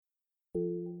This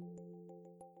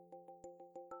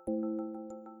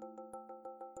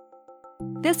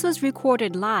was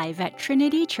recorded live at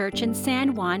Trinity Church in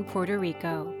San Juan, Puerto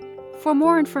Rico. For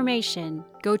more information,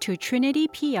 go to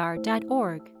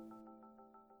trinitypr.org.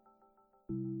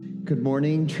 Good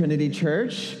morning, Trinity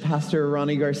Church. Pastor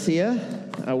Ronnie Garcia.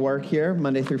 I work here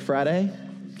Monday through Friday.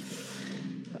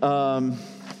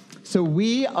 So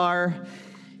we are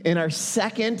in our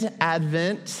second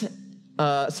Advent,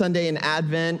 Sunday in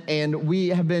Advent, and we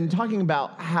have been talking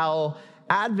about how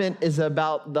Advent is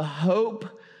about the hope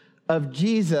of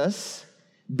Jesus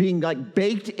being like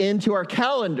baked into our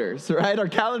calendars, right? Our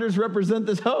calendars represent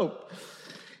this hope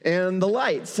and the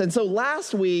lights. And so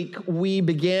last week we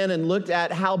began and looked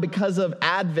at how because of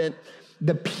Advent,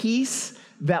 the peace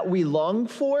that we long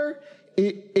for,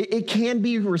 it can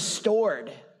be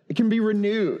restored. It can be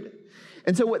renewed.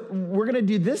 And so what we're going to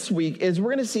do this week is we're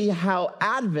going to see how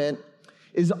Advent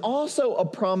is also a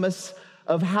promise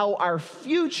of how our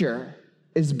future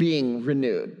is being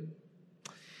renewed.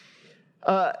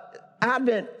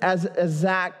 Advent, as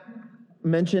Zach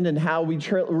mentioned and how we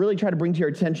really try to bring to your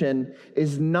attention,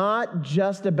 is not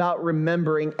just about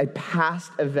remembering a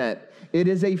past event. It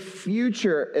is a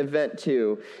future event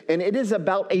too. And it is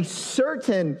about a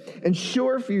certain and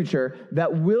sure future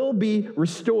that will be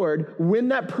restored when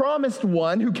that promised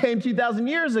one who came 2,000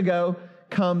 years ago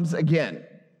comes again,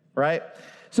 right?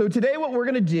 So today what we're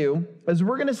going to do is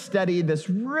we're going to study this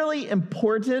really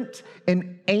important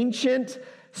and ancient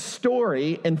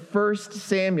story in 1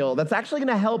 Samuel that's actually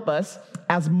going to help us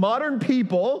as modern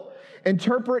people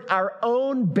interpret our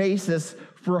own basis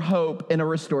for hope in a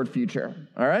restored future.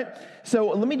 All right? So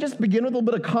let me just begin with a little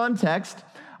bit of context.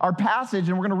 Our passage,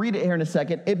 and we're going to read it here in a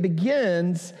second, it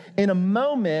begins in a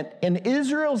moment in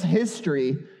Israel's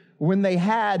history when they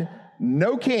had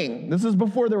no king. This is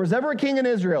before there was ever a king in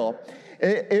Israel.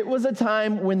 It was a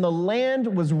time when the land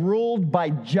was ruled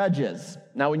by judges.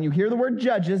 Now, when you hear the word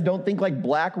judges, don't think like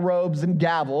black robes and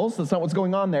gavels. That's not what's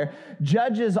going on there.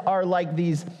 Judges are like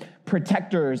these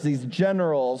protectors, these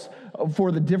generals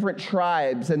for the different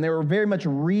tribes, and they were very much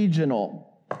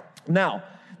regional. Now,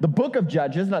 the book of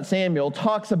Judges, not Samuel,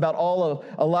 talks about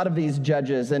a lot of these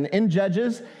judges. And in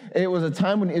Judges, it was a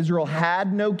time when Israel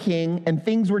had no king and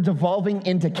things were devolving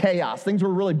into chaos. Things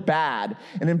were really bad.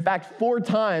 And in fact, 4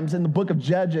 times in the book of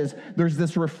Judges, there's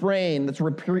this refrain that's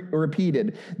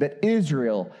repeated that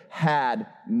Israel had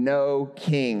no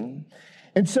king.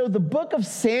 And so the book of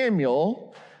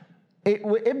Samuel,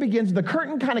 it begins, the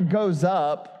curtain kind of goes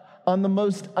up on the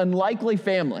most unlikely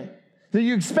family. So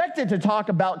you expect it to talk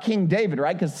about King David,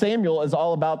 right? Because Samuel is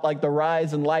all about like the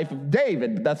rise and life of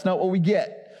David, but that's not what we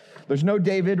get. There's no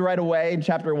David right away in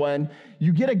chapter 1.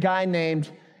 You get a guy named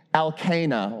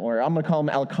Elkanah, or I'm going to call him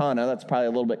Elkanah. That's probably a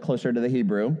little bit closer to the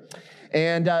Hebrew.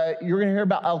 And you're going to hear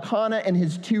about Elkanah and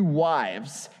his 2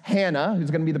 wives, Hannah,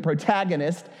 who's going to be the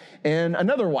protagonist, and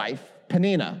another wife,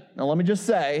 Peninnah. Now let me just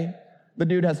say, the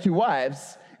dude has 2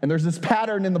 wives. And there's this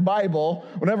pattern in the Bible,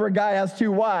 whenever a guy has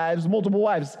 2 wives, multiple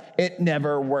wives, it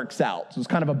never works out. So it's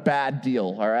kind of a bad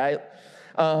deal, all right?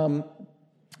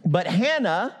 But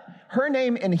Hannah, her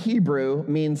name in Hebrew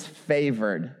means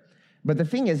favored. But the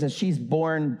thing is she's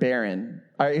born barren.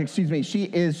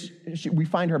 We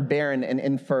find her barren and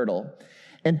infertile.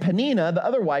 And Peninnah, the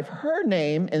other wife, her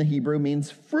name in Hebrew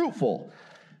means fruitful.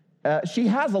 She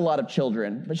has a lot of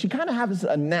children, but she kind of has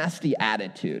a nasty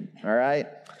attitude, all right?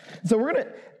 So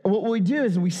what we do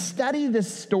is we study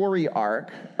this story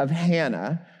arc of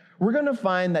Hannah. We're going to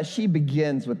find that she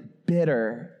begins with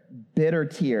bitter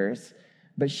tears,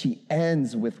 but she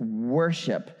ends with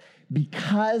worship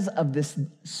because of this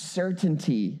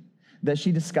certainty that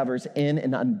she discovers in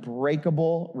an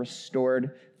unbreakable,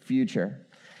 restored future.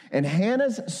 And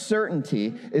Hannah's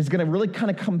certainty is going to really kind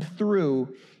of come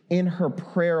through in her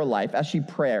prayer life as she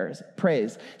prays.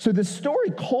 So the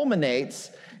story culminates.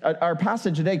 Our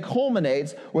passage today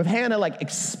culminates with Hannah like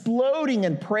exploding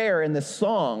in prayer in this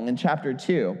song in chapter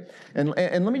 2. And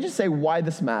let me just say why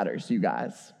this matters, you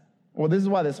guys. Well, this is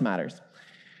why this matters.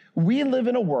 We live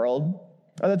in a world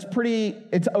it's pretty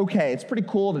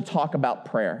cool to talk about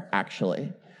prayer,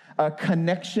 actually. A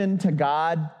connection to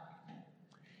God,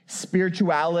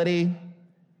 spirituality.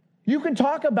 You can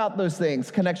talk about those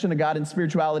things, connection to God and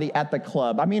spirituality at the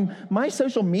club. I mean, my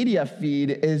social media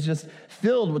feed is just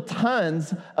filled with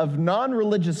tons of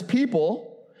non-religious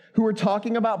people who are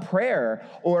talking about prayer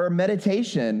or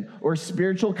meditation or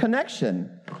spiritual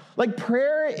connection. Like,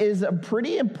 prayer is a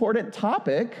pretty important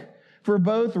topic for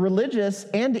both religious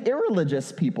and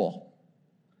irreligious people.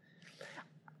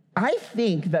 I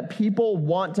think that people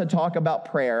want to talk about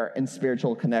prayer and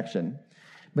spiritual connection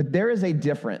But there is a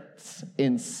difference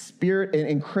in spirit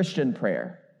in Christian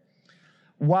prayer.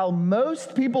 While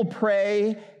most people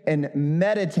pray and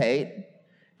meditate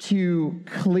to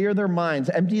clear their minds,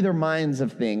 empty their minds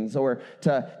of things, or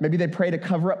maybe they pray to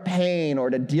cover up pain or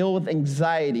to deal with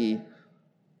anxiety,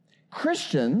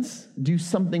 Christians do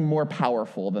something more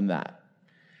powerful than that.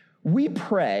 We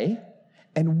pray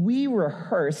and we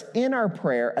rehearse in our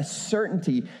prayer a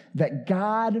certainty that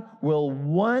God will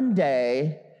one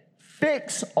day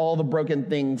fix all the broken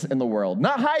things in the world.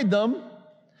 Not hide them,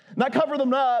 not cover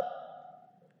them up,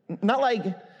 not like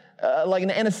an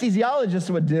anesthesiologist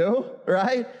would do,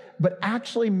 right? But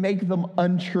actually make them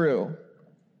untrue.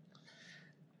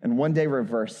 And one day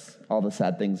reverse all the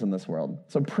sad things in this world.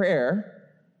 So prayer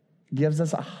gives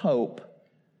us a hope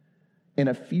in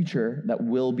a future that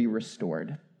will be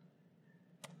restored.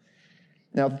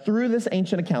 Now, through this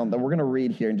ancient account that we're going to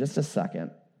read here in just a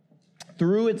second,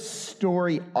 through its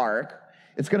story arc,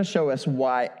 it's going to show us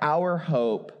why our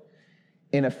hope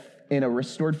in a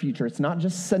restored future, it's not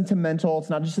just sentimental, it's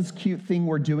not just this cute thing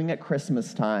we're doing at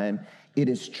Christmas time. It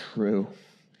is true.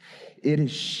 It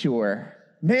is sure.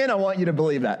 Man, I want you to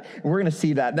believe that. And we're going to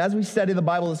see that. And as we study the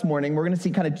Bible this morning, we're going to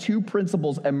see kind of two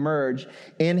principles emerge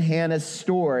in Hannah's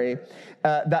story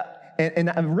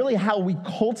and really how we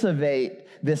cultivate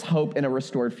this hope in a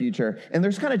restored future. And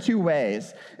there's kind of two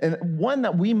ways. And one,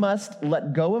 that we must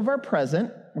let go of our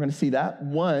present. We're going to see that.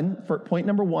 One, for point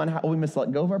number one, how we must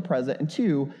let go of our present. And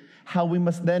two, how we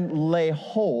must then lay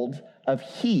hold of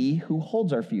He who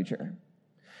holds our future.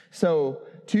 So,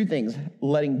 two things,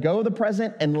 letting go of the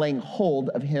present and laying hold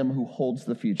of Him who holds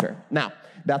the future. Now,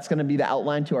 that's going to be the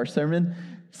outline to our sermon.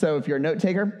 So if you're a note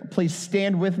taker, please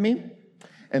stand with me.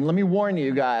 And let me warn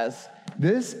you guys,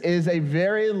 this is a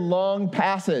very long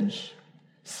passage.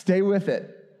 Stay with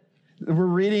it. We're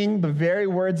reading the very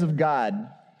words of God.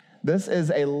 This is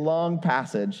a long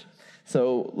passage.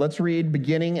 So let's read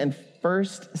beginning in 1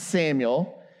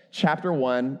 Samuel chapter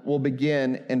 1. We'll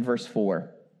begin in verse 4.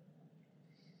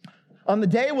 On the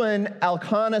day when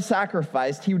Elkanah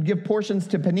sacrificed, he would give portions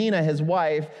to Peninnah, his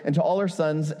wife, and to all her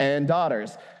sons and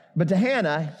daughters. But to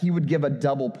Hannah, he would give a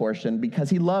double portion because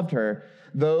he loved her,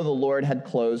 though the Lord had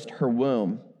closed her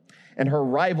womb. And her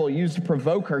rival used to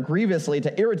provoke her grievously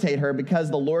to irritate her because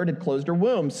the Lord had closed her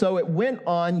womb. So it went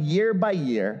on year by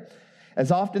year.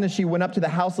 As often as she went up to the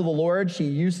house of the Lord, she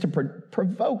used to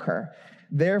provoke her.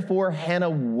 Therefore, Hannah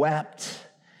wept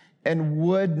and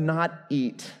would not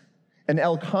eat. And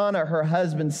Elkanah, her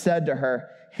husband, said to her,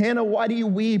 Hannah, why do you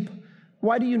weep?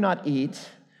 Why do you not eat?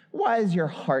 Why is your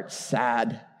heart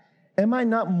sad? Am I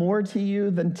not more to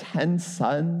you than 10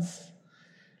 sons?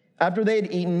 After they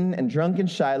had eaten and drunk in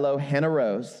Shiloh, Hannah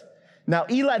rose. Now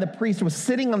Eli the priest was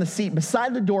sitting on the seat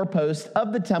beside the doorpost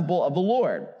of the temple of the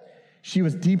Lord. She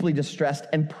was deeply distressed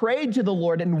and prayed to the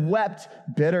Lord and wept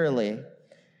bitterly.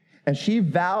 And she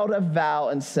vowed a vow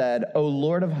and said, O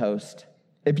Lord of hosts,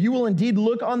 if you will indeed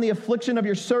look on the affliction of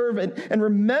your servant and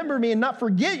remember me and not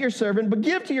forget your servant, but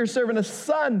give to your servant a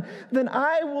son, then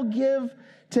I will give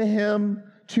him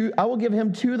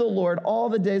to the Lord all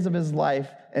the days of his life,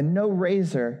 and no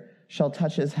razor shall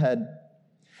touch his head.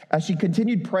 As she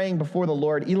continued praying before the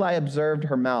Lord, Eli observed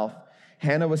her mouth.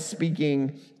 Hannah was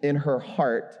speaking in her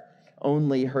heart,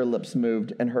 only her lips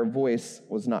moved, and her voice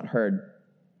was not heard.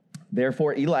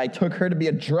 Therefore Eli took her to be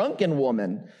a drunken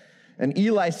woman. And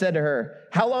Eli said to her,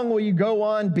 how long will you go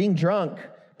on being drunk?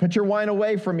 Put your wine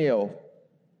away from you.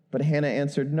 But Hannah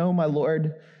answered, no, my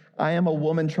Lord, I am a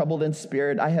woman troubled in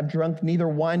spirit. I have drunk neither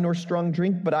wine nor strong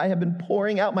drink, but I have been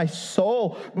pouring out my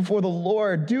soul before the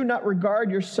Lord. Do not regard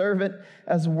your servant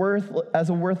as a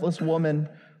worthless woman,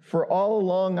 for all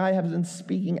along I have been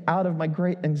speaking out of my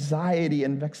great anxiety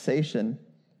and vexation.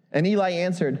 And Eli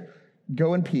answered,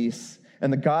 go in peace,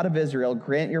 and the God of Israel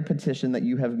grant your petition that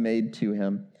you have made to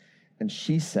him. And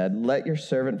she said, let your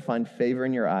servant find favor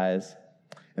in your eyes.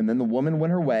 And then the woman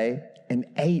went her way and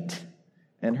ate,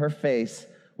 and her face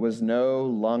was no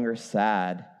longer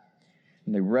sad.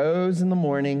 And they rose in the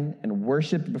morning and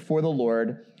worshiped before the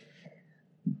Lord.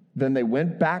 Then they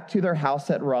went back to their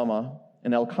house at Ramah,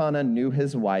 and Elkanah knew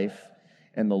his wife,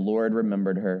 and the Lord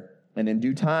remembered her. And in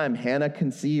due time, Hannah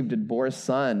conceived and bore a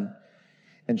son,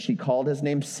 and she called his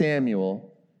name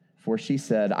Samuel, for she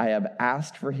said, I have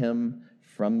asked for him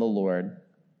from the Lord.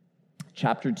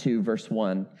 Chapter 2, verse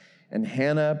 1. And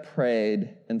Hannah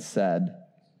prayed and said,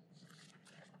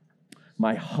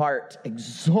 my heart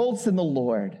exults in the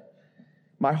Lord.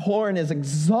 My horn is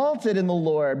exalted in the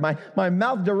Lord. My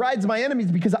mouth derides my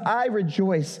enemies because I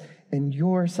rejoice in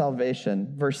your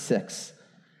salvation. Verse 6.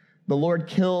 The Lord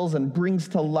kills and brings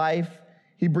to life.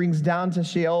 He brings down to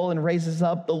Sheol and raises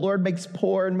up. The Lord makes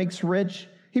poor and makes rich.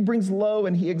 He brings low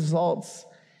and he exalts.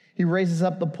 He raises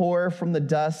up the poor from the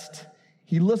dust.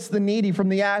 He lifts the needy from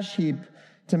the ash heap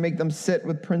to make them sit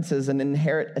with princes and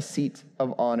inherit a seat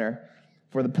of honor.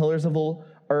 For the pillars of the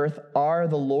earth are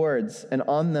the Lord's, and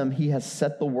on them he has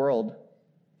set the world.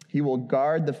 He will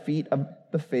guard the feet of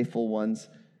the faithful ones,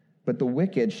 but the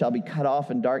wicked shall be cut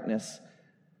off in darkness.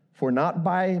 For not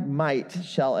by might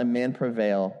shall a man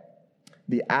prevail.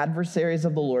 The adversaries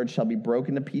of the Lord shall be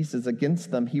broken to pieces.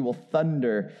 Against them he will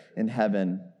thunder in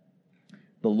heaven.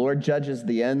 The Lord judges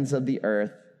the ends of the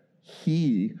earth.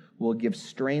 He will give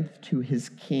strength to his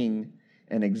king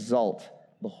and exalt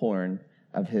the horn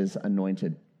of his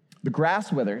anointed. The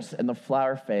grass withers and the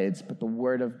flower fades, but the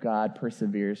word of God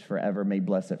perseveres forever. May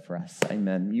bless it for us.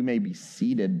 Amen. You may be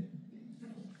seated.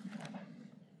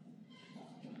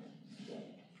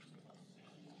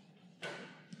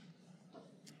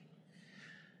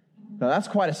 Now, that's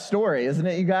quite a story, isn't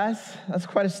it, you guys? That's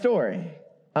quite a story.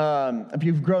 If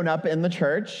you've grown up in the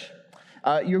church,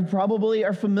 you probably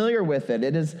are familiar with it.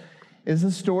 It is a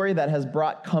story that has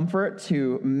brought comfort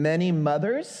to many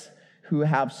mothers who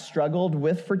have struggled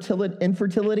with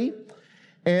infertility.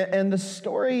 And the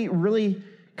story really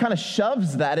kind of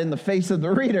shoves that in the face of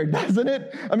the reader, doesn't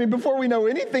it? I mean, before we know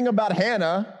anything about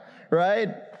Hannah, right,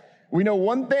 we know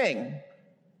one thing,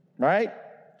 right?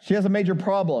 She has a major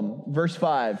problem. Verse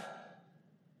 5.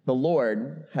 The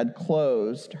Lord had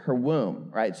closed her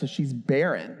womb, right? So she's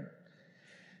barren.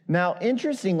 Now,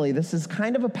 interestingly, this is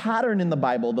kind of a pattern in the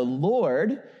Bible. The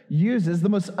Lord uses the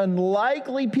most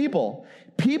unlikely people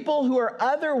who are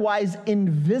otherwise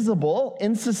invisible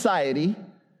in society.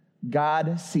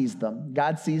 God sees them.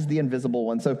 God sees the invisible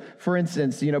one. So, for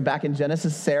instance, back in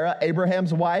Genesis, Sarah,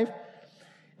 Abraham's wife,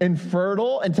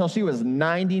 infertile until she was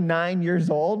 99 years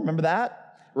old. Remember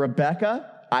that? Rebecca,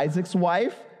 Isaac's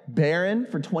wife, barren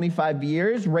for 25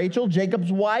 years. Rachel,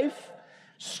 Jacob's wife,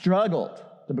 struggled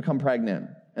to become pregnant.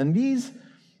 And these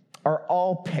are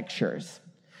all pictures.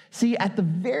 See, at the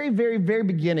very, very, very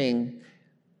beginning,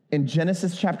 in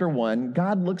Genesis chapter 1,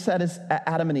 God looks at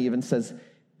Adam and Eve and says,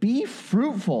 be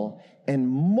fruitful and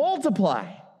multiply.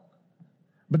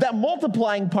 But that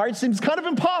multiplying part seems kind of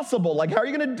impossible. Like, how are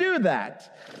you going to do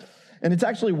that? And it's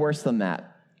actually worse than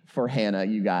that for Hannah,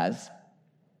 you guys.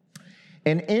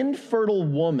 An infertile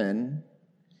woman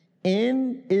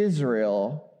in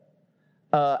Israel,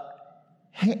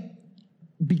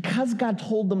 because God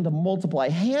told them to multiply,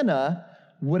 Hannah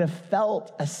would have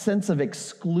felt a sense of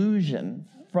exclusion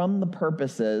from the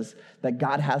purposes that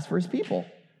God has for his people,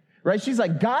 right? She's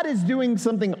like, God is doing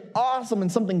something awesome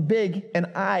and something big, and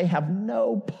I have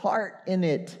no part in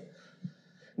it.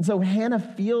 And so Hannah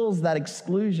feels that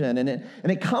exclusion, and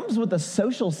it comes with a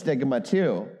social stigma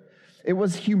too. It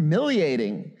was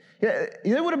humiliating.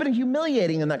 It would have been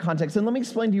humiliating in that context, and let me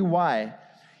explain to you why.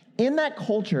 In that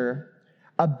culture,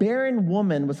 a barren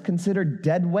woman was considered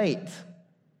dead weight,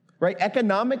 right?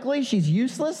 Economically, she's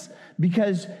useless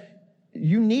because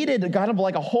you needed kind of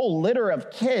like a whole litter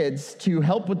of kids to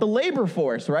help with the labor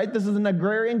force, right? This is an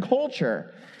agrarian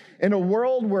culture. In a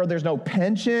world where there's no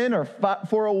pension or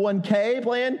 401k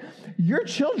plan, your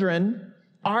children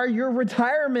are your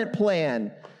retirement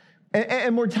plan.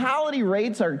 And mortality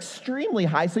rates are extremely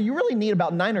high, so you really need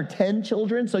about 9 or 10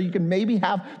 children so you can maybe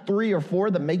have 3 or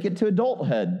 4 that make it to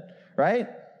adulthood, right?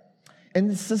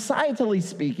 And societally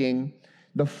speaking,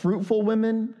 the fruitful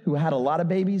women who had a lot of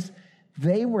babies,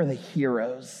 they were the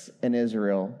heroes in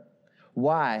Israel.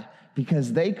 Why?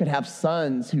 Because they could have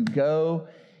sons who go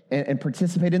and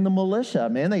participate in the militia.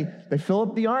 Man, they fill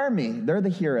up the army. They're the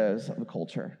heroes of the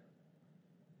culture.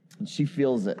 And she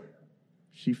feels it.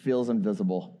 She feels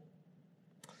invisible.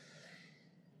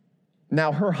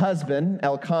 Now, her husband,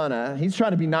 Elkanah, he's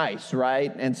trying to be nice,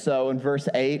 right? And so in verse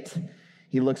 8,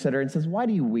 he looks at her and says, why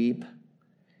do you weep?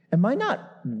 Am I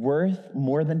not worth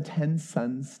more than 10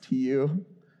 sons to you?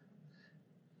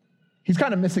 He's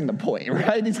kind of missing the point,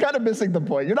 right? He's kind of missing the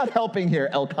point. You're not helping here,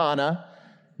 Elkanah.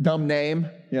 Dumb name,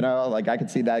 like I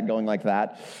could see that going like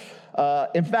that.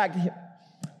 In fact,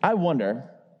 I wonder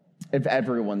if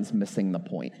everyone's missing the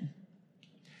point.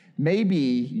 Maybe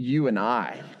you and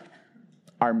I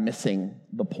are missing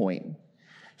the point.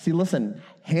 See, listen,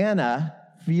 Hannah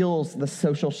feels the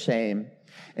social shame,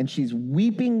 and she's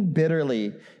weeping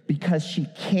bitterly because she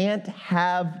can't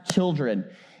have children,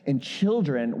 and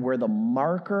children were the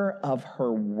marker of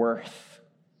her worth.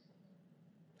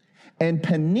 And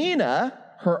Peninnah,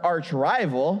 her arch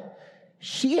rival,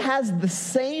 she has the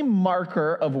same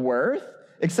marker of worth,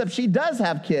 except she does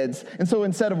have kids. And so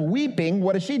instead of weeping,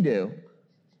 what does she do?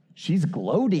 She's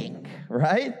gloating,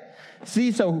 right?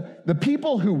 See, so the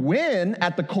people who win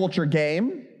at the culture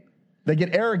game, they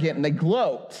get arrogant and they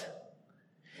gloat.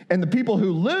 And the people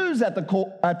who lose at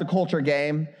the culture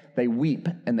game, they weep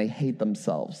and they hate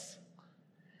themselves.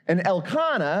 And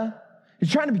Elkanah,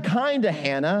 who's trying to be kind to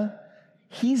Hannah,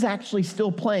 he's actually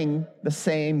still playing the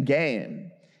same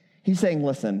game. He's saying,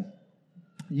 listen,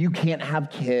 you can't have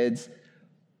kids,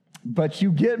 but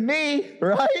you get me,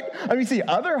 right? I mean, see,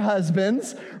 other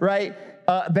husbands, right,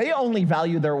 they only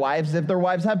value their wives if their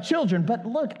wives have children. But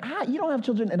look, you don't have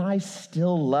children, and I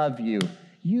still love you.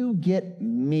 You get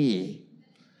me.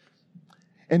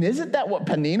 And isn't that what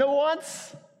Peninnah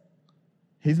wants?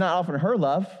 He's not offering her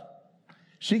love.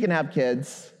 She can have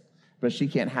kids, but she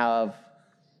can't have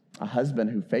a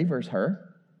husband who favors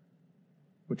her,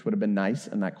 which would have been nice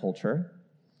in that culture.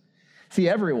 See,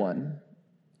 everyone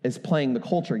is playing the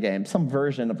culture game, some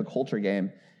version of the culture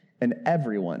game, and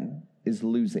everyone is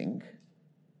losing.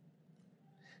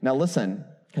 Now listen,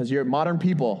 because you're modern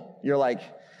people, you're like,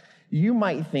 you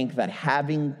might think that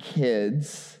having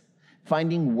kids,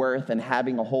 finding worth in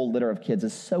having a whole litter of kids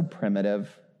is so primitive.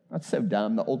 That's so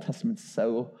dumb. The Old Testament's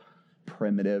so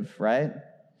primitive, right?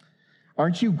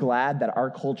 Aren't you glad that our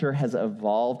culture has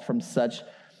evolved from such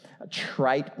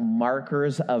trite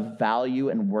markers of value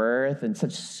and worth and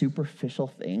such superficial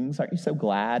things? Aren't you so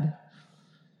glad?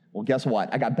 Well, guess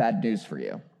what? I got bad news for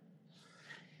you.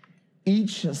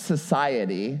 Each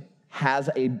society has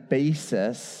a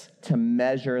basis to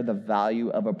measure the value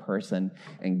of a person.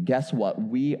 And guess what?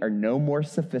 We are no more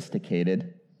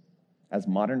sophisticated as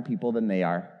modern people than they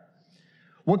are.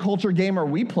 What culture game are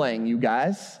we playing, you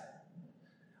guys?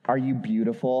 Are you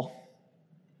beautiful?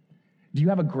 Do you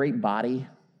have a great body?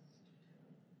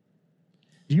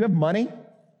 Do you have money?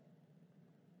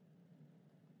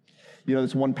 You know,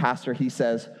 this one pastor, he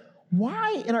says,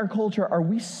 why in our culture are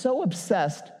we so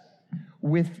obsessed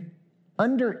with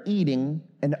under-eating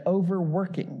and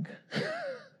overworking?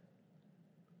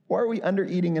 Why are we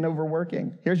under-eating and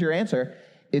overworking? Here's your answer.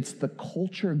 It's the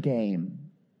culture game.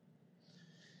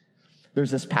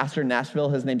 There's this pastor in Nashville,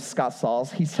 his name's Scott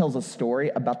Sauls. He tells a story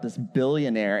about this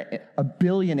billionaire, a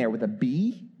billionaire with a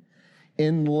B,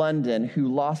 in London who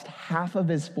lost half of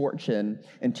his fortune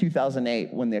in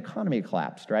 2008 when the economy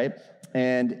collapsed, right?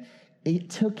 And it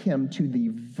took him to the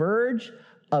verge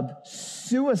of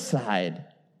suicide.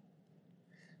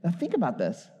 Now think about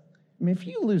this. I mean, if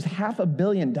you lose $500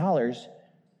 million,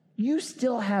 you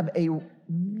still have a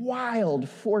wild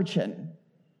fortune.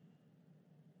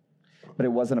 But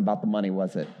it wasn't about the money,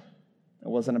 was it? It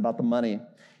wasn't about the money.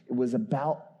 It was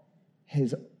about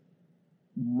his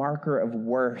marker of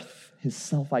worth, his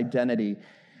self-identity.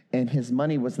 And his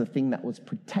money was the thing that was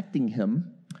protecting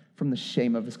him from the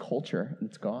shame of his culture, and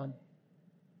it's gone.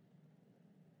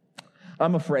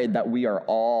 I'm afraid that we are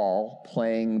all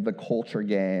playing the culture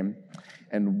game,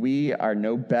 and we are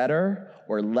no better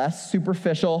or less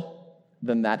superficial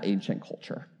than that ancient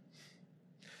culture.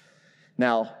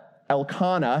 Now,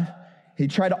 Elkanah, he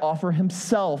tried to offer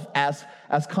himself as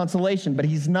consolation, but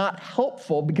he's not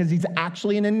helpful because he's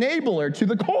actually an enabler to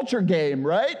the culture game,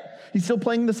 right? He's still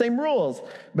playing the same rules.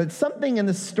 But something in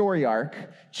this story arc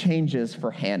changes for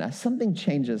Hannah. Something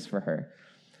changes for her.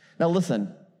 Now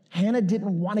listen, Hannah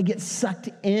didn't want to get sucked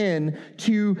in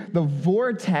to the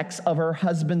vortex of her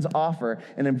husband's offer.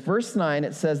 And in verse 9,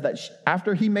 it says that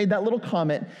after he made that little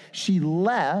comment, she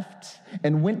left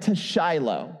and went to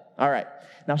Shiloh. All right.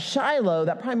 Now, Shiloh,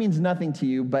 that probably means nothing to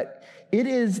you, but it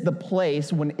is the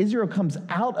place when Israel comes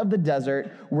out of the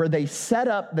desert where they set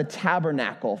up the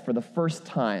tabernacle for the first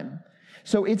time.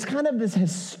 So it's kind of this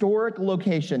historic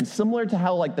location, similar to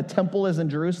how like the temple is in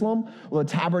Jerusalem, well, the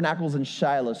tabernacle's in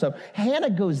Shiloh. So Hannah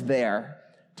goes there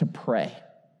to pray.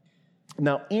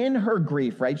 Now, in her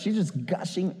grief, right, she's just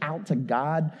gushing out to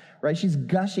God, right? She's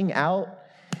gushing out.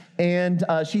 And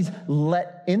she's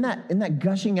in that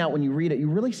gushing out, when you read it, you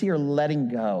really see her letting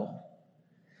go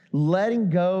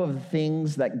of the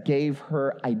things that gave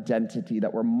her identity,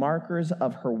 that were markers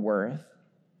of her worth.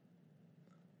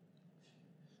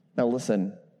 Now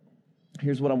listen,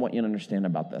 here's what I want you to understand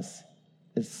about this.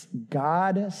 Is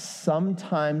God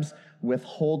sometimes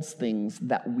withholds things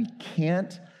that we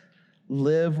can't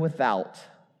live without,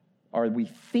 or we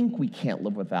think we can't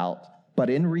live without,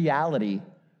 but in reality,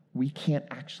 we can't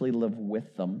actually live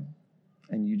with them,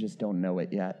 and you just don't know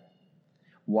it yet.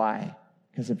 Why?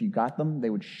 Because if you got them, they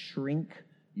would shrink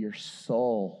your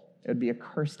soul. It would be a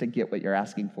curse to get what you're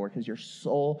asking for, because your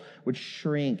soul would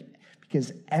shrink,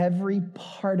 because every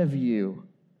part of you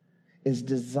is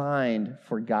designed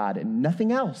for God and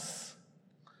nothing else.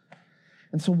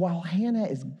 And so while Hannah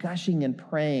is gushing and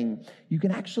praying, you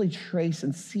can actually trace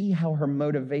and see how her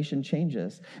motivation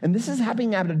changes. And this is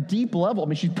happening at a deep level. I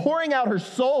mean, she's pouring out her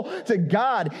soul to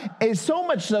God, and so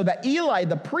much so that Eli,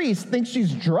 the priest, thinks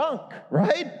she's drunk,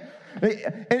 right?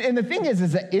 And the thing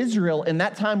is that Israel in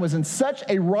that time was in such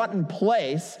a rotten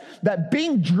place that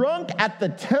being drunk at the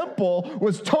temple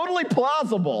was totally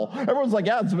plausible. Everyone's like,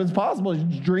 yeah, it's possible.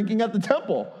 He's drinking at the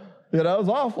temple. It was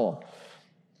awful.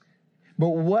 But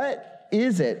what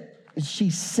is it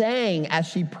she's saying as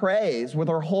she prays with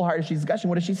her whole heart, as she's gushing?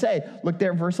 What does she say? Look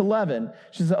there at verse 11.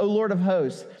 She says, O Lord of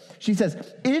hosts. She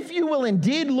says, if you will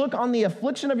indeed look on the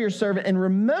affliction of your servant and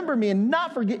remember me and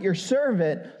not forget your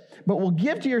servant, but will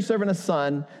give to your servant a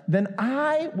son, then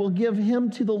I will give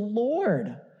him to the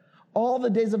Lord all the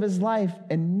days of his life,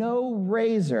 and no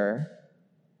razor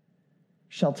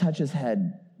shall touch his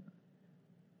head.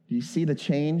 Do you see the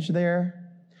change there?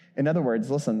 In other words,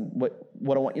 listen,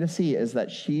 what I want you to see is that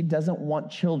she doesn't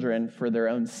want children for their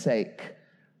own sake,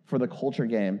 for the culture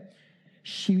game.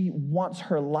 She wants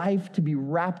her life to be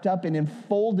wrapped up and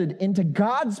enfolded into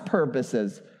God's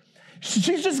purposes.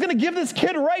 She's just going to give this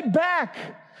kid right back,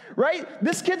 right?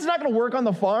 This kid's not going to work on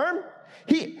the farm.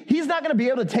 He's not going to be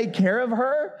able to take care of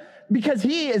her because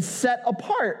he is set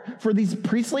apart for these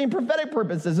priestly and prophetic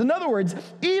purposes. In other words,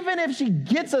 even if she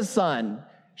gets a son,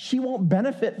 she won't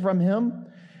benefit from him.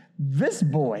 This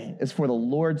boy is for the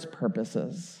Lord's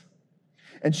purposes.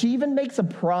 And she even makes a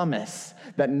promise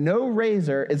that no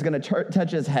razor is going to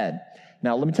touch his head.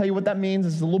 Now, let me tell you what that means.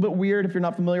 It's a little bit weird if you're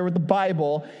not familiar with the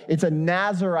Bible. It's a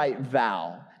Nazirite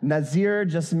vow. Nazir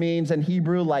just means in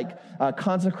Hebrew like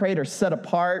consecrate or set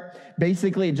apart.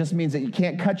 Basically, it just means that you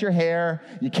can't cut your hair,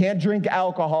 you can't drink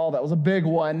alcohol, that was a big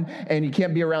one, and you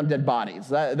can't be around dead bodies.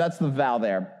 That's the vow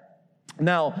there.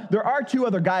 Now, there are two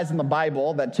other guys in the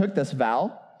Bible that took this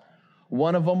vow.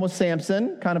 One of them was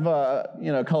Samson, kind of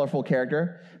a colorful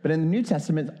character. But in the New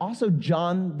Testament, it's also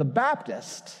John the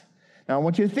Baptist. Now, I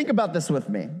want you to think about this with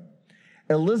me.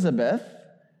 Elizabeth,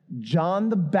 John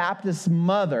the Baptist's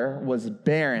mother, was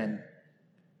barren.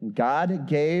 God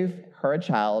gave her a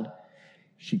child.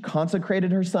 She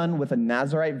consecrated her son with a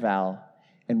Nazirite vow.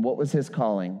 And what was his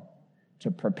calling?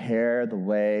 To prepare the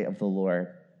way of the Lord.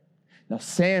 Now,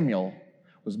 Samuel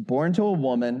was born to a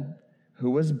woman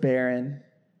who was barren.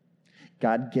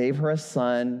 God gave her a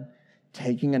son,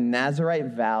 taking a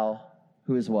Nazirite vow,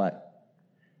 who is what?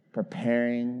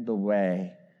 Preparing the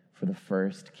way for the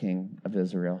first king of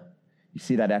Israel. You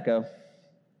see that echo?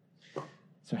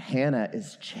 So Hannah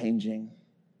is changing.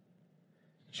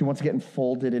 She wants to get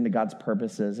enfolded into God's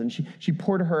purposes, and she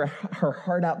poured her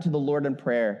heart out to the Lord in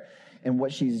prayer. And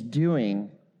what she's doing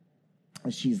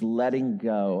is she's letting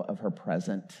go of her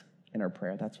present in her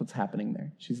prayer. That's what's happening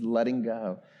there. She's letting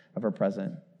go of her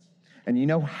present. And you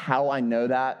know how I know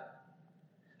that?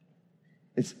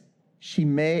 It's she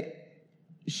made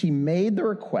the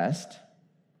request,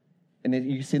 and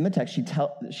you see in the text,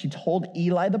 she told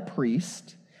Eli the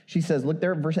priest, she says, look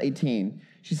there at verse 18.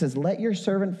 She says, let your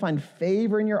servant find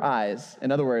favor in your eyes.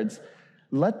 In other words,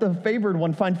 let the favored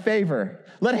one find favor.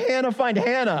 Let Hannah find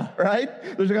Hannah, right?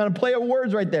 There's kind of play of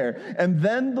words right there. And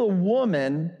then the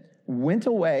woman went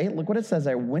away. Look what it says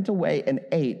there. Went away and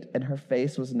ate, and her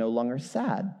face was no longer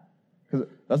sad. Because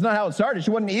that's not how it started.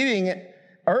 She wasn't eating it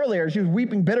earlier. She was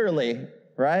weeping bitterly,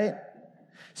 right?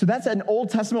 So that's an Old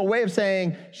Testament way of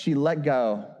saying she let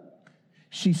go.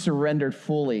 She surrendered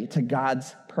fully to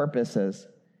God's purposes.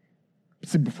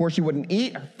 So before she wouldn't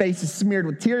eat, her face is smeared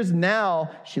with tears.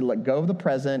 Now she let go of the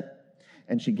present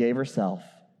and she gave herself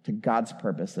to God's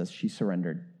purposes. She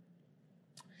surrendered.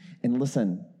 And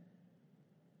listen,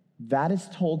 that is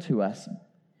told to us.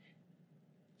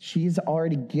 She's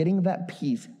already getting that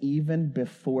peace even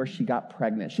before she got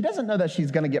pregnant. She doesn't know that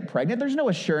she's going to get pregnant. There's no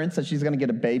assurance that she's going to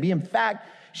get a baby. In fact,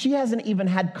 she hasn't even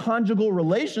had conjugal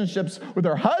relationships with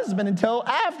her husband until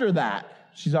after that.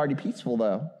 She's already peaceful,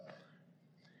 though.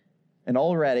 And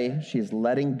already she is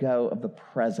letting go of the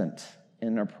present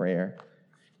in her prayer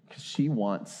because she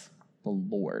wants the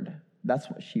Lord.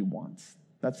 That's what she wants.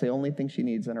 That's the only thing she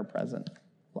needs in her present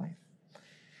life.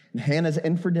 And Hannah's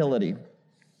infertility,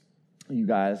 you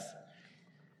guys,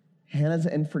 Hannah's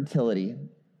infertility,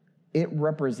 it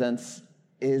represents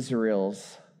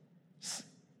Israel's,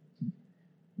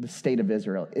 the state of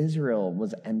Israel. Israel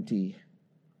was empty,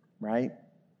 right?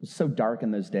 It was so dark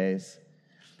in those days.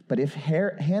 But if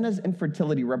Hannah's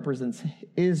infertility represents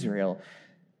Israel,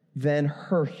 then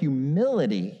her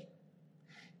humility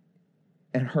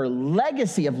and her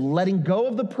legacy of letting go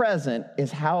of the present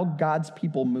is how God's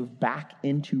people move back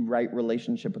into right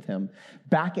relationship with him,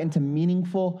 back into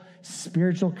meaningful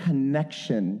spiritual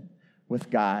connection with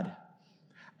God.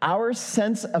 Our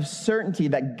sense of certainty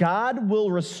that God will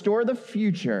restore the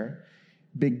future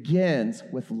begins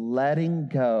with letting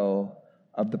go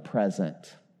of the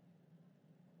present.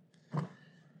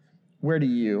 Where do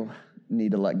you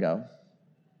need to let go?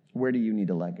 Where do you need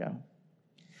to let go?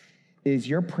 Is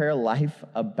your prayer life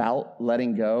about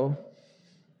letting go?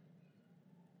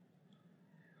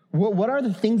 What are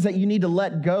the things that you need to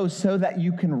let go so that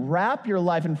you can wrap your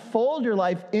life and fold your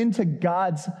life into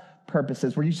God's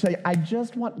purposes, where you say, I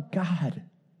just want God.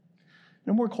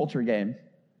 No more culture game.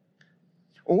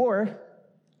 Or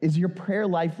is your prayer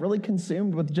life really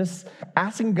consumed with just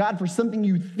asking God for something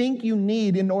you think you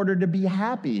need in order to be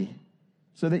happy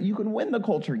so that you can win the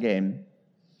culture game?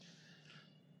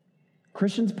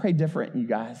 Christians pray different, you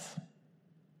guys.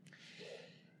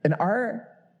 And our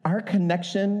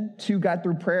connection to God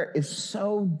through prayer is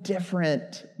so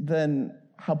different than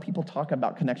how people talk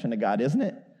about connection to God, isn't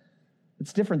it?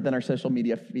 It's different than our social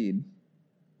media feed.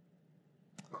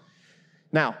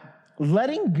 Now,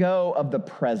 letting go of the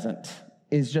present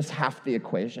is just half the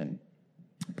equation.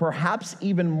 Perhaps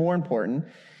even more important,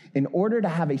 in order to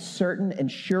have a certain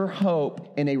and sure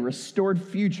hope in a restored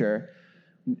future,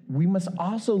 we must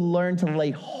also learn to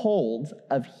lay hold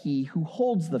of he who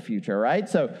holds the future, right?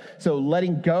 So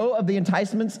letting go of the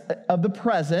enticements of the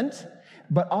present,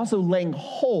 but also laying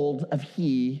hold of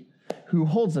he who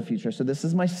holds the future. So this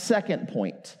is my second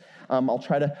point. I'll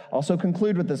try to also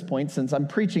conclude with this point since I'm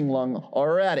preaching long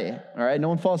already. All right, no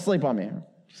one fall asleep on me.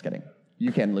 Just kidding.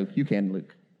 You can, Luke. You can,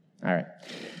 Luke. All right.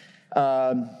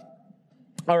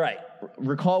 All right.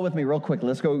 Recall with me real quick.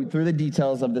 Let's go through the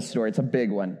details of this story. It's a big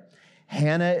one.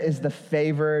 Hannah is the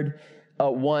favored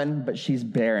one, but she's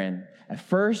barren. At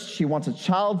first, she wants a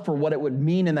child for what it would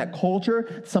mean in that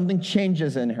culture. Something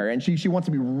changes in her, and she wants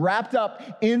to be wrapped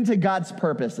up into God's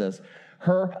purposes.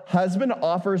 Her husband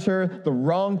offers her the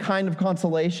wrong kind of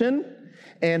consolation,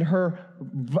 and her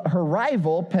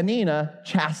rival, Peninnah,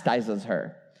 chastises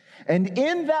her. And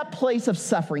in that place of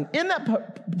suffering, in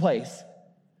that place,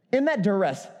 in that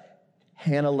duress,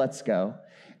 Hannah lets go.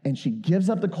 And she gives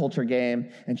up the culture game,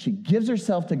 and she gives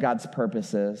herself to God's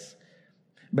purposes.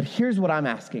 But here's what I'm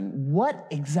asking. What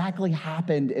exactly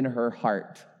happened in her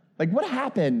heart? Like, what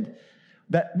happened?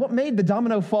 What made the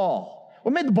domino fall?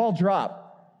 What made the ball drop?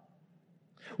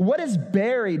 What is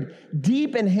buried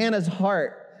deep in Hannah's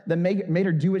heart that made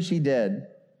her do what she did?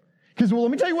 Because, well,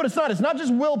 let me tell you what it's not. It's not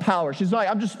just willpower. She's like,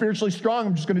 I'm just spiritually strong.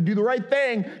 I'm just going to do the right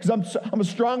thing because I'm a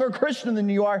stronger Christian than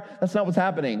you are. That's not what's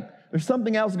happening. There's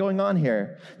something else going on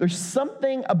here. There's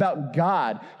something about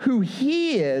God, who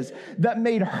he is, that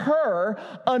made her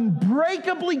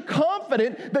unbreakably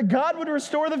confident that God would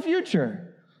restore the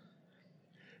future.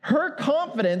 Her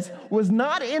confidence was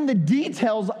not in the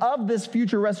details of this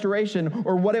future restoration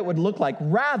or what it would look like.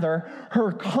 Rather,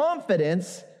 her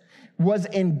confidence was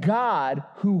in God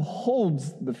who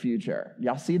holds the future.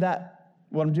 Y'all see that?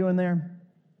 What I'm doing there?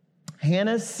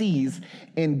 Hannah sees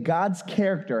in God's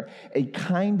character a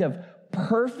kind of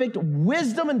perfect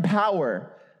wisdom and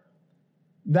power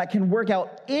that can work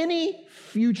out any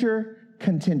future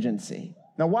contingency.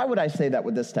 Now, why would I say that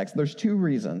with this text? There's two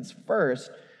reasons.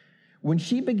 First, when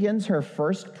she begins her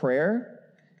first prayer,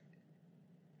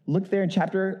 look there in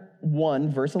chapter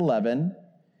 1, verse 11,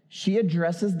 she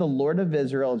addresses the Lord of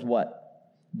Israel as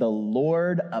what? The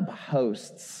Lord of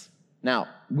hosts. Now,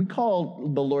 we call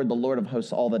the Lord of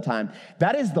hosts all the time.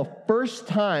 That is the first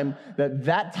time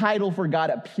that title for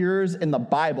God appears in the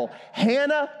Bible.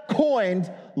 Hannah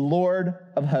coined Lord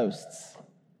of hosts.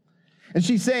 And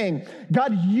she's saying,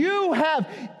 God, you have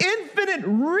infinite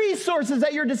resources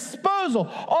at your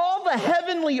disposal. All the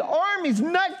heavenly armies,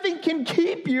 nothing can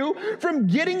keep you from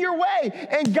getting your way.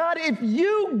 And God, if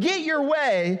you get your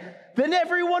way, then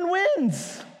everyone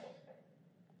wins.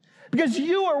 Because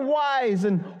you are wise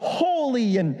and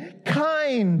holy and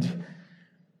kind.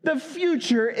 The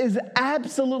future is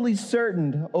absolutely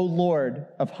certain, O Lord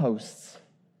of hosts.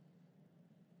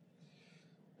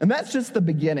 And that's just the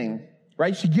beginning,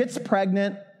 right? She gets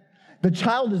pregnant. The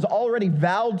child is already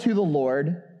vowed to the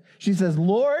Lord. She says,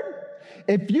 Lord,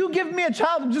 if you give me a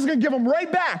child, I'm just going to give him right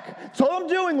back. That's all I'm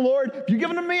doing, Lord. If you give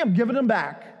him to me, I'm giving him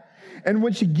back. And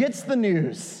when she gets the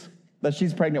news that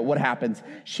she's pregnant, what happens?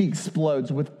 She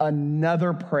explodes with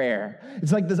another prayer.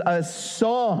 It's like a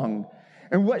song.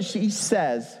 And what she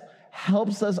says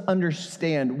helps us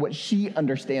understand what she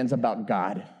understands about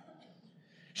God.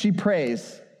 She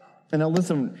prays, and now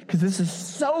listen, because this is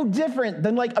so different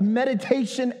than like a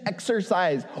meditation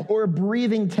exercise or a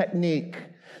breathing technique.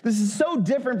 This is so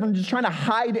different from just trying to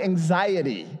hide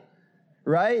anxiety,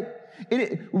 right?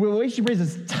 The way she prays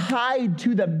is tied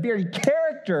to the very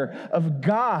character of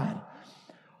God.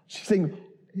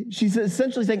 She's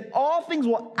essentially saying, all things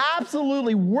will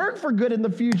absolutely work for good in the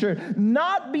future,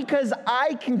 not because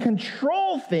I can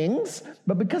control things,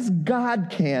 but because God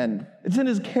can. It's in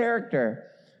his character.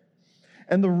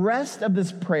 And the rest of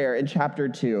this prayer in chapter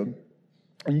 2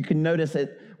 and you can notice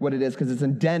what it is because it's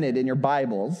indented in your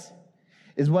Bibles,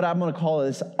 is what I'm going to call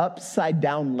this upside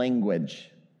down language.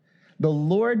 The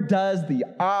Lord does the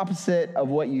opposite of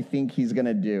what you think he's going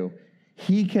to do.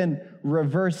 He can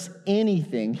reverse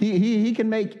anything. He can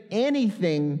make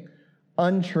anything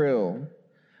untrue.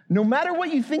 No matter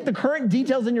what you think the current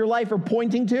details in your life are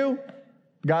pointing to,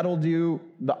 God will do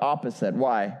the opposite.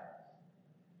 Why?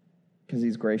 Because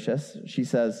he's gracious. She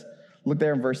says, look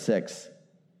there in verse 6.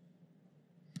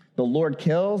 The Lord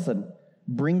kills and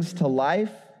brings to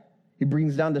life. He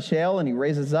brings down to Sheol and he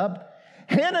raises up.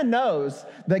 Hannah knows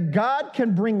that God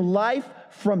can bring life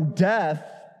from death.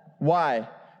 Why?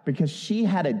 Because she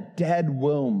had a dead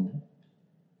womb,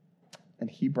 and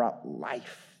he brought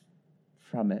life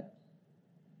from it.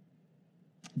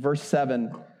 Verse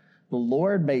 7, the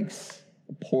Lord makes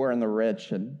the poor and the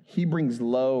rich, and he brings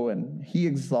low and he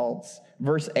exalts.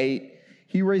 Verse 8,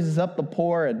 he raises up the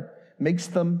poor and makes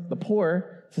them, the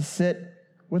poor, to sit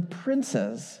with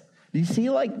princes. Do you see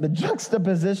like the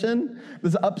juxtaposition,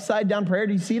 this upside down prayer?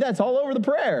 Do you see that? It's all over the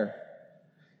prayer.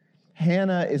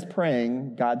 Hannah is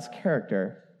praying God's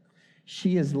character.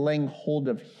 She is laying hold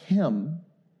of him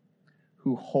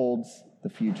who holds the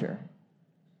future.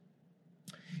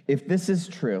 If this is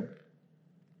true,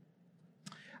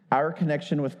 our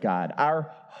connection with God,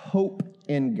 our hope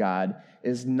in God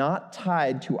is not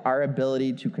tied to our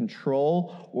ability to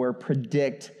control or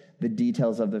predict the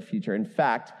details of the future. In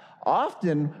fact,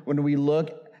 often when we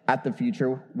look at the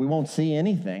future, we won't see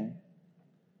anything.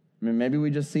 I mean, maybe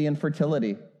we just see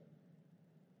infertility,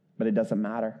 but it doesn't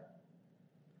matter.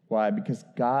 Why? Because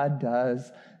God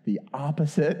does the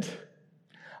opposite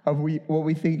of what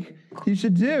we think he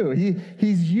should do.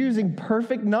 He's using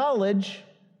perfect knowledge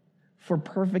for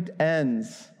perfect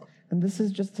ends. And this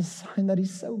is just a sign that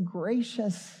he's so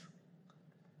gracious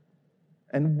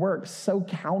and works so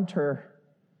counter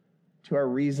to our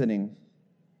reasoning.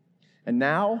 And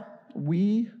now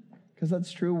because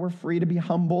that's true, we're free to be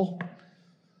humble.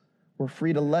 We're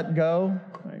free to let go.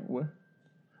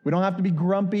 We don't have to be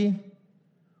grumpy.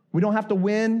 We don't have to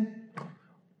win.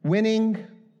 Winning.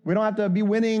 We don't have to be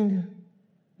winning.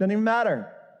 Doesn't even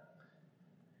matter.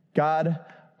 God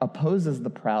opposes the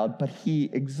proud, but he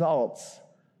exalts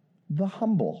the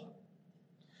humble.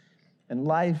 And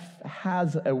life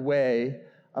has a way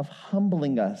of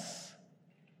humbling us,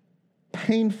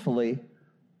 painfully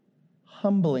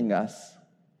humbling us.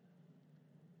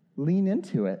 Lean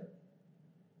into it.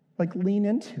 Lean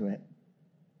into it.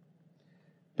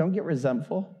 Don't get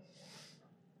resentful.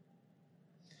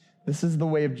 This is the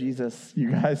way of Jesus,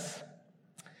 you guys.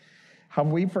 Have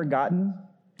we forgotten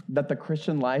that the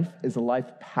Christian life is a life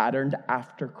patterned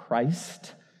after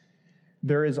Christ?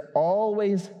 There is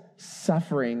always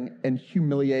suffering and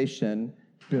humiliation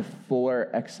before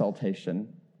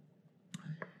exaltation.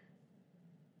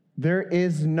 There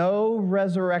is no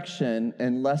resurrection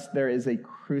unless there is a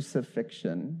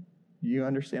crucifixion. You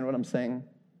understand what I'm saying?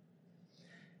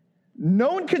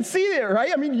 No one could see it,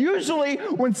 right? I mean, usually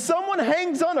when someone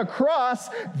hangs on a cross,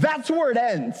 that's where it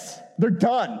ends. They're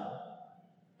done.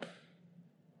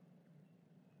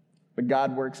 But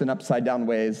God works in upside down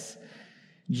ways.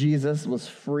 Jesus was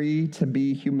free to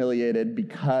be humiliated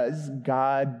because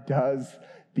God does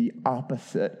the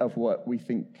opposite of what we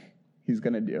think he's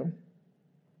going to do.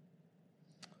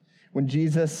 When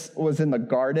Jesus was in the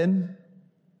garden,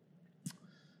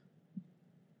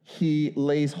 he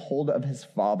lays hold of his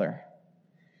Father.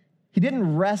 He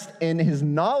didn't rest in his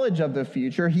knowledge of the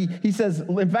future. He says,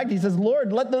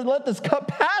 Lord, let this cup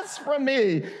pass from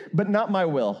me, but not my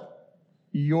will.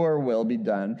 Your will be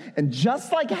done. And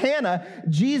just like Hannah,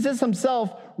 Jesus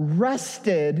himself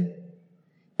rested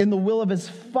in the will of his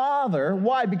Father.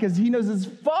 Why? Because he knows his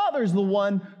Father's the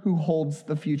one who holds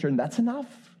the future, and that's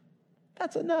enough.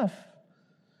 That's enough.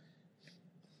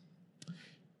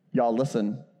 Y'all,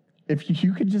 listen. If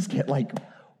you could just get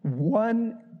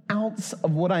 1 ounce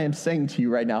of what I am saying to you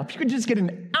right now, if you could just get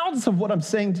an ounce of what I'm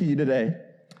saying to you today,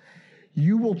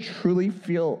 you will truly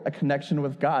feel a connection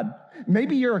with God.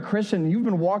 Maybe you're a Christian, you've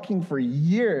been walking for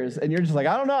years, and you're just I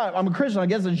don't know, I'm a Christian, I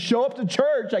guess, and show up to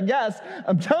church, I guess.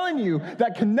 I'm telling you,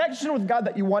 that connection with God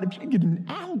that you want, if you could get an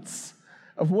ounce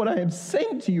of what I am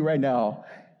saying to you right now,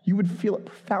 you would feel it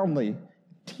profoundly,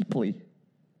 deeply.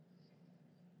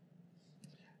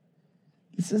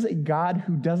 This is a God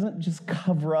who doesn't just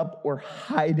cover up or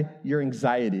hide your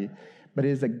anxiety, but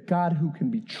is a God who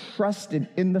can be trusted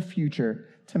in the future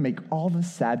to make all the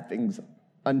sad things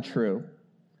untrue.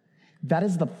 That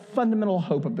is the fundamental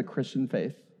hope of the Christian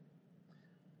faith.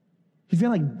 He's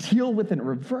going to deal with it and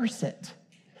reverse it.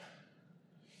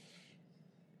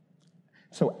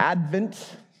 So Advent,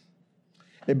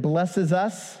 it blesses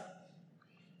us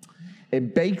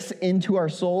It bakes into our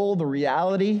soul the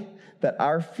reality that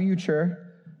our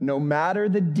future, no matter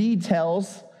the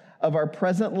details of our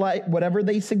present life, whatever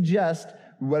they suggest,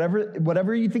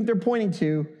 whatever you think they're pointing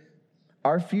to,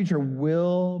 our future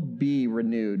will be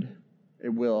renewed. It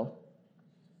will.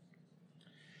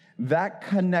 That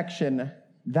connection,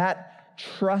 that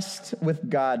trust with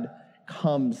God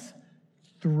comes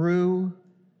through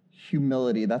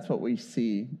humility. That's what we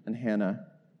see in Hannah.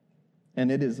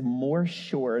 And it is more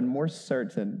sure and more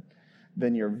certain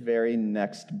than your very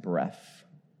next breath.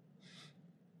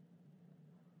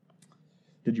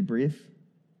 Did you breathe?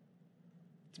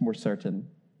 It's more certain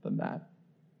than that.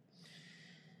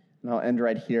 And I'll end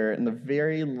right here. In the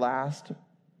very last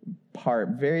part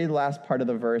of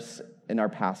the verse in our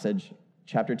passage,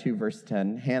 chapter 2, verse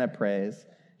 10, Hannah prays.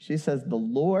 She says, the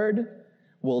Lord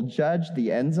will judge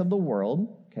the ends of the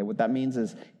world. Okay, what that means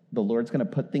is the Lord's going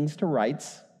to put things to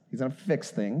rights. He's going to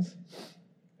fix things.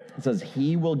 It says,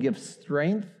 he will give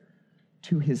strength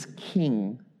to his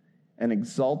king and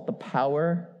exalt the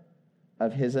power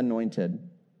of his anointed.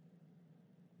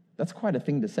 That's quite a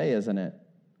thing to say, isn't it?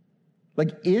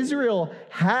 Like, Israel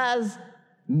has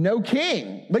no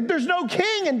king. Like, there's no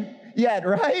king yet,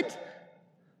 right?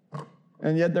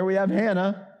 And yet there we have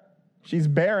Hannah. She's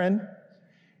barren.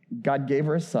 God gave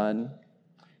her a son.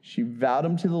 She vowed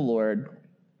him to the Lord,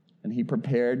 and he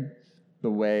prepared the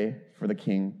way for the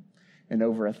king. And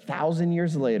over 1,000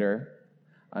 years later,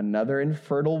 another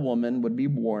infertile woman would be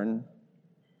born.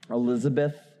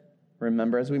 Elizabeth,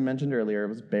 remember, as we mentioned earlier,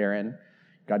 was barren.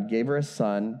 God gave her a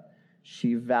son.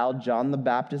 She vowed John the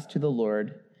Baptist to the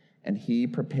Lord, and he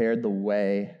prepared the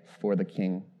way for the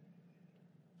king.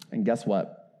 And guess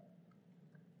what?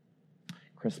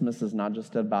 Christmas is not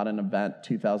just about an event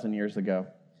 2,000 years ago.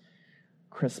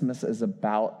 Christmas is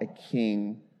about a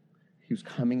king who's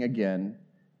coming again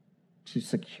to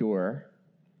secure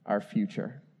our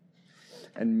future.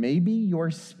 And maybe your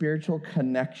spiritual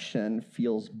connection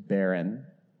feels barren.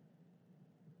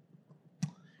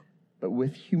 But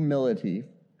with humility,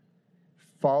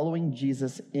 following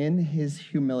Jesus in his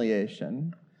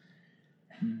humiliation,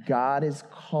 God is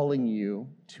calling you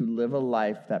to live a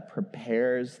life that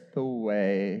prepares the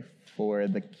way for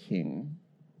the king.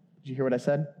 Did you hear what I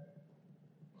said?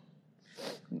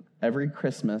 Every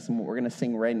Christmas, and what we're going to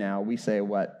sing right now, we say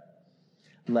what?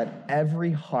 Let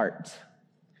every heart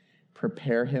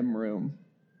prepare him room.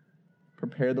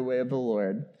 Prepare the way of the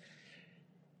Lord.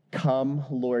 Come,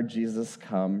 Lord Jesus,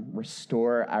 come.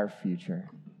 Restore our future.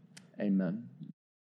 Amen.